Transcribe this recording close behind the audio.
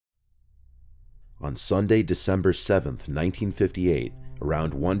On Sunday, December 7th, 1958,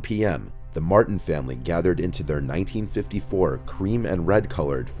 around 1 p.m., the Martin family gathered into their 1954 cream and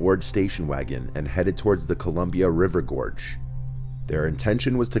red-colored Ford station wagon and headed towards the Columbia River Gorge. Their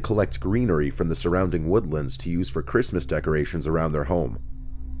intention was to collect greenery from the surrounding woodlands to use for Christmas decorations around their home.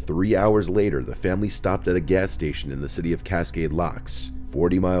 3 hours later, the family stopped at a gas station in the city of Cascade Locks,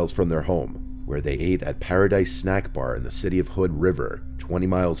 40 miles from their home, where they ate at Paradise Snack Bar in the city of Hood River, 20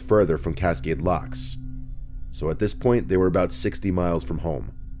 miles further from Cascade Locks. So at this point, they were about 60 miles from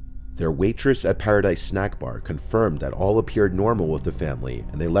home. Their waitress at Paradise Snack Bar confirmed that all appeared normal with the family,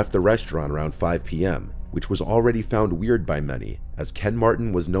 and they left the restaurant around 5 p.m., which was already found weird by many, as Ken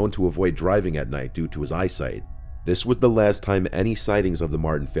Martin was known to avoid driving at night due to his eyesight. This was the last time any sightings of the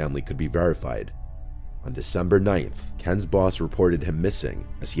Martin family could be verified. On December 9th, Ken's boss reported him missing,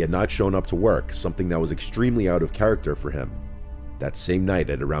 as he had not shown up to work, something that was extremely out of character for him. That same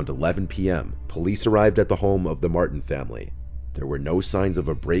night at around 11 p.m., police arrived at the home of the Martin family. There were no signs of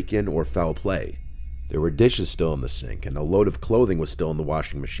a break-in or foul play. There were dishes still in the sink, and a load of clothing was still in the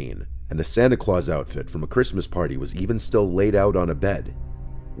washing machine, and a Santa Claus outfit from a Christmas party was even still laid out on a bed.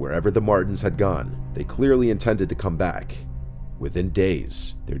 Wherever the Martins had gone, they clearly intended to come back. Within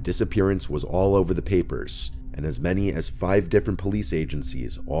days, their disappearance was all over the papers, and as many as 5 different police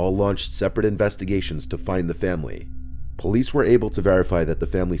agencies all launched separate investigations to find the family. Police were able to verify that the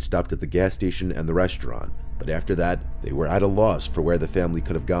family stopped at the gas station and the restaurant, but after that, they were at a loss for where the family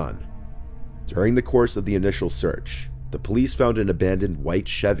could have gone. During the course of the initial search, the police found an abandoned white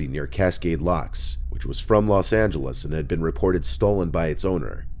Chevy near Cascade Locks, which was from Los Angeles and had been reported stolen by its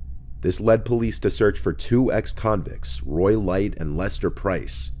owner. This led police to search for 2 ex-convicts, Roy Light and Lester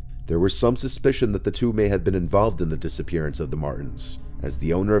Price. There was some suspicion that the two may have been involved in the disappearance of the Martins, as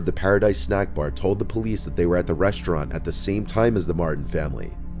the owner of the Paradise Snack Bar told the police that they were at the restaurant at the same time as the Martin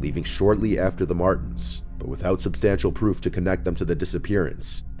family, leaving shortly after the Martins, but without substantial proof to connect them to the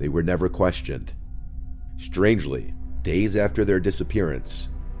disappearance. They were never questioned. Strangely, days after their disappearance,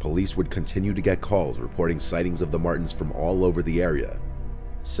 police would continue to get calls reporting sightings of the Martins from all over the area.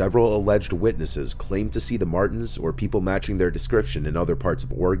 Several alleged witnesses claimed to see the Martins or people matching their description in other parts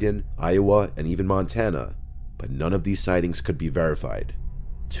of Oregon, Iowa, and even Montana, but none of these sightings could be verified.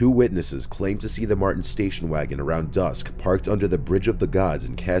 2 witnesses claimed to see the Martin station wagon around dusk parked under the Bridge of the Gods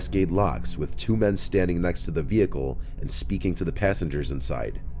in Cascade Locks with 2 men standing next to the vehicle and speaking to the passengers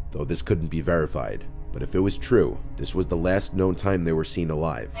inside, though this couldn't be verified. But if it was true, this was the last known time they were seen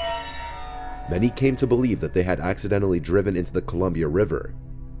alive. Many came to believe that they had accidentally driven into the Columbia River.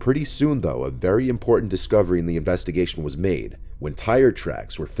 Pretty soon though, a very important discovery in the investigation was made, when tire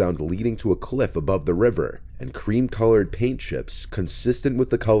tracks were found leading to a cliff above the river, and cream-colored paint chips, consistent with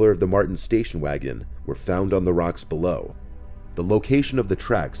the color of the Martin station wagon, were found on the rocks below. The location of the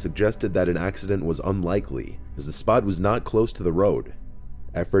tracks suggested that an accident was unlikely, as the spot was not close to the road.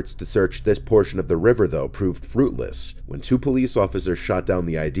 Efforts to search this portion of the river, though, proved fruitless when 2 police officers shot down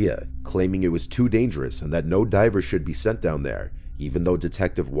the idea, claiming it was too dangerous and that no divers should be sent down there, even though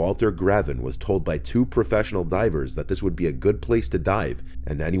Detective Walter Gravin was told by 2 professional divers that this would be a good place to dive,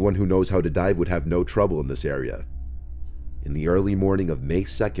 and anyone who knows how to dive would have no trouble in this area. In the early morning of May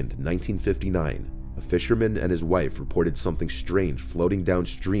 2nd, 1959, a fisherman and his wife reported something strange floating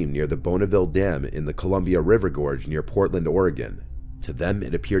downstream near the Bonneville Dam in the Columbia River Gorge near Portland, Oregon. To them,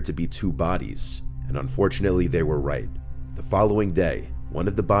 it appeared to be 2 bodies, and unfortunately they were right. The following day, one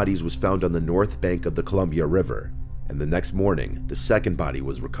of the bodies was found on the north bank of the Columbia River, and the next morning, the second body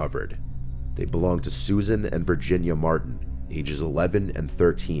was recovered. They belonged to Susan and Virginia Martin, ages 11 and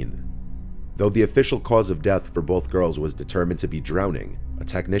 13. Though the official cause of death for both girls was determined to be drowning, a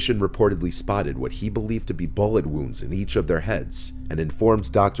technician reportedly spotted what he believed to be bullet wounds in each of their heads, and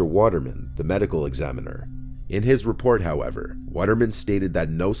informed Dr. Waterman, the medical examiner. In his report, however, Waterman stated that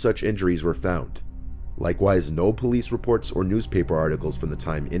no such injuries were found. Likewise, no police reports or newspaper articles from the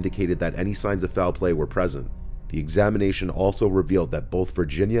time indicated that any signs of foul play were present. The examination also revealed that both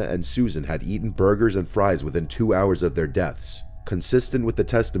Virginia and Susan had eaten burgers and fries within 2 hours of their deaths, consistent with the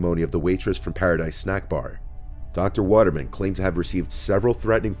testimony of the waitress from Paradise Snack Bar. Dr. Waterman claimed to have received several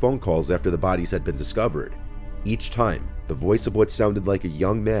threatening phone calls after the bodies had been discovered. Each time, the voice of what sounded like a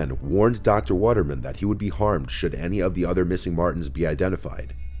young man warned Dr. Waterman that he would be harmed should any of the other missing Martins be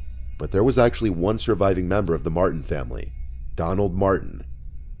identified. But there was actually one surviving member of the Martin family, Donald Martin.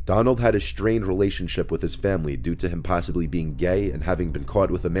 Donald had a strained relationship with his family due to him possibly being gay and having been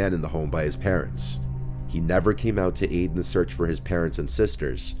caught with a man in the home by his parents. He never came out to aid in the search for his parents and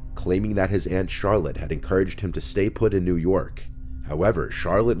sisters, claiming that his Aunt Charlotte had encouraged him to stay put in New York. However,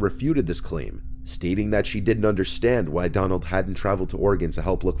 Charlotte refuted this claim, stating that she didn't understand why Donald hadn't traveled to Oregon to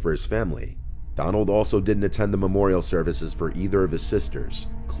help look for his family. Donald also didn't attend the memorial services for either of his sisters,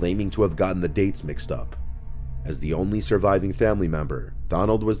 claiming to have gotten the dates mixed up. As the only surviving family member,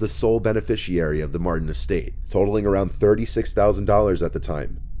 Donald was the sole beneficiary of the Martin estate, totaling around $36,000 at the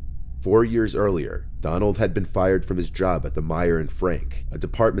time. 4 years earlier, Donald had been fired from his job at the Meyer and Frank, a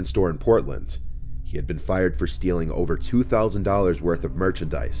department store in Portland. He had been fired for stealing over $2,000 worth of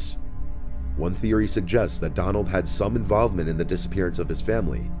merchandise. One theory suggests that Donald had some involvement in the disappearance of his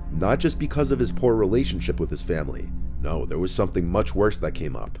family, not just because of his poor relationship with his family. No, there was something much worse that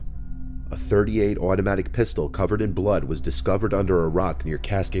came up. A .38 automatic pistol covered in blood was discovered under a rock near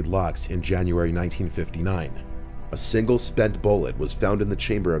Cascade Locks in January 1959. A single spent bullet was found in the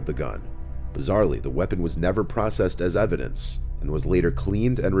chamber of the gun. Bizarrely, the weapon was never processed as evidence and was later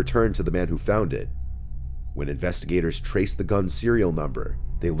cleaned and returned to the man who found it. When investigators traced the gun's serial number,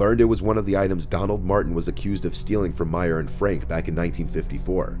 they learned it was one of the items Donald Martin was accused of stealing from Meyer and Frank back in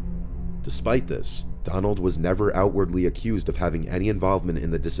 1954. Despite this, Donald was never outwardly accused of having any involvement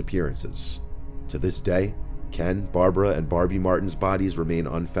in the disappearances. To this day, Ken, Barbara, and Barbie Martin's bodies remain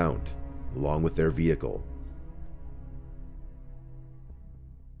unfound, along with their vehicle.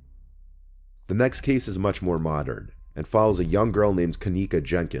 The next case is much more modern, and follows a young girl named Kanika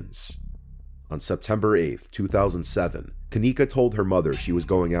Jenkins. On September 8, 2007, Kanika told her mother she was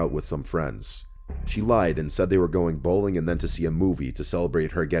going out with some friends. She lied and said they were going bowling and then to see a movie to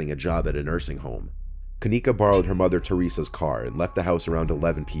celebrate her getting a job at a nursing home. Kanika borrowed her mother Teresa's car and left the house around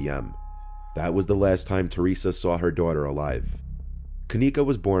 11 p.m. That was the last time Teresa saw her daughter alive. Kanika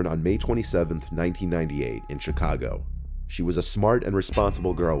was born on May 27, 1998, in Chicago. She was a smart and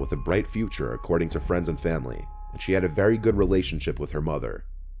responsible girl with a bright future according to friends and family, and she had a very good relationship with her mother.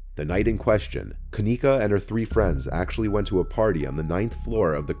 The night in question, Kanika and her 3 friends actually went to a party on the 9th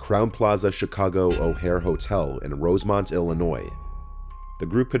floor of the Crowne Plaza Chicago O'Hare Hotel in Rosemont, Illinois. The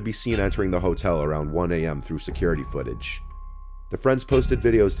group could be seen entering the hotel around 1 a.m. through security footage. The friends posted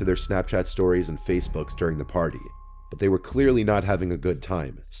videos to their Snapchat stories and Facebooks during the party, but they were clearly not having a good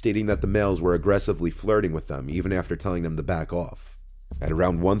time, stating that the males were aggressively flirting with them even after telling them to back off. At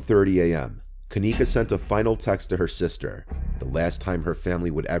around 1:30 a.m., Kanika sent a final text to her sister, the last time her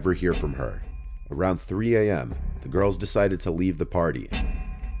family would ever hear from her. Around 3 a.m., the girls decided to leave the party.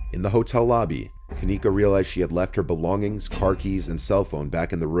 In the hotel lobby, Kanika realized she had left her belongings, car keys, and cell phone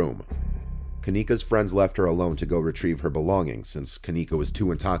back in the room. Kanika's friends left her alone to go retrieve her belongings since Kanika was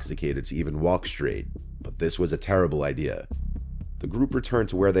too intoxicated to even walk straight, but this was a terrible idea. The group returned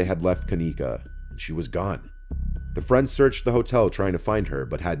to where they had left Kanika, and she was gone. The friends searched the hotel trying to find her,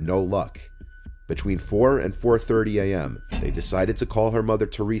 but had no luck. Between 4 and 4:30 a.m., they decided to call her mother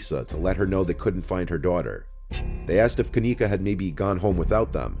Teresa to let her know they couldn't find her daughter. They asked if Kanika had maybe gone home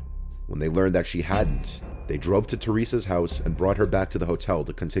without them. When they learned that she hadn't, they drove to Teresa's house and brought her back to the hotel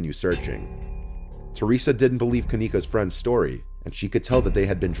to continue searching. Teresa didn't believe Kanika's friend's story, and she could tell that they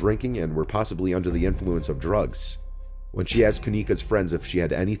had been drinking and were possibly under the influence of drugs. When she asked Kanika's friends if she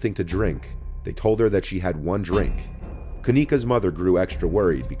had anything to drink, they told her that she had 1 drink. Kanika's mother grew extra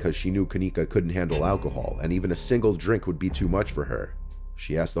worried because she knew Kanika couldn't handle alcohol, and even a single drink would be too much for her.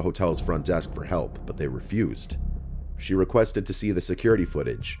 She asked the hotel's front desk for help, but they refused. She requested to see the security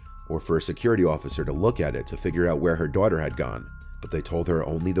footage, or for a security officer to look at it to figure out where her daughter had gone, but they told her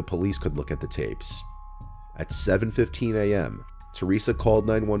only the police could look at the tapes. At 7:15 a.m., Teresa called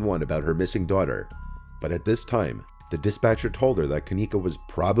 911 about her missing daughter, but at this time, the dispatcher told her that Kanika was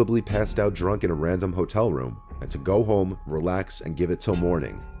probably passed out drunk in a random hotel room, and to go home, relax, and give it till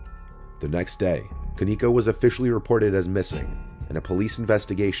morning. The next day, Kanika was officially reported as missing, and a police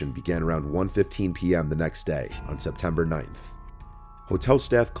investigation began around 1:15 p.m. the next day, on September 9th. Hotel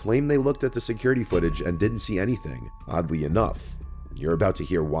staff claimed they looked at the security footage and didn't see anything, oddly enough, and you're about to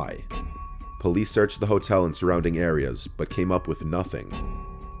hear why. Police searched the hotel and surrounding areas, but came up with nothing.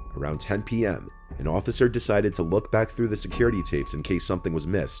 Around 10 p.m., an officer decided to look back through the security tapes in case something was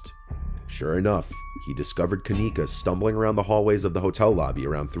missed. Sure enough, he discovered Kanika stumbling around the hallways of the hotel lobby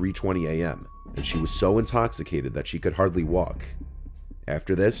around 3:20 a.m., and she was so intoxicated that she could hardly walk.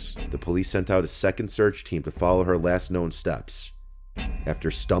 After this, the police sent out a second search team to follow her last known steps.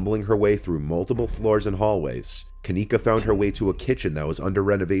 After stumbling her way through multiple floors and hallways, Kanika found her way to a kitchen that was under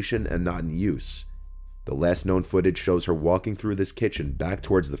renovation and not in use. The last known footage shows her walking through this kitchen back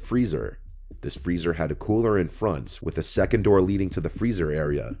towards the freezer. This freezer had a cooler in front, with a second door leading to the freezer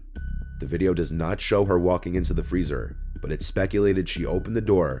area. The video does not show her walking into the freezer, but it's speculated she opened the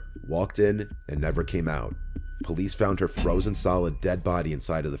door, walked in, and never came out. Police found her frozen solid dead body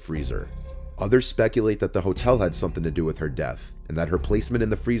inside of the freezer. Others speculate that the hotel had something to do with her death, and that her placement in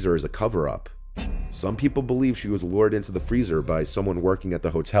the freezer is a cover-up. Some people believe she was lured into the freezer by someone working at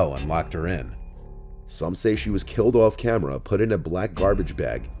the hotel and locked her in. Some say she was killed off camera, put in a black garbage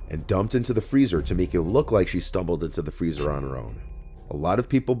bag, and dumped into the freezer to make it look like she stumbled into the freezer on her own. A lot of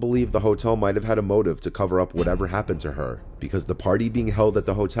people believe the hotel might have had a motive to cover up whatever happened to her, because the party being held at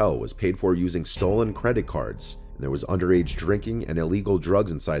the hotel was paid for using stolen credit cards, and there was underage drinking and illegal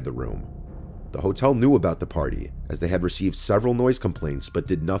drugs inside the room. The hotel knew about the party, as they had received several noise complaints but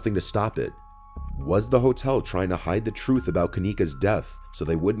did nothing to stop it. Was the hotel trying to hide the truth about Kanika's death so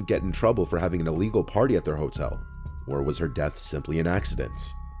they wouldn't get in trouble for having an illegal party at their hotel? Or was her death simply an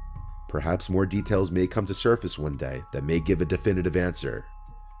accident? Perhaps more details may come to surface one day that may give a definitive answer.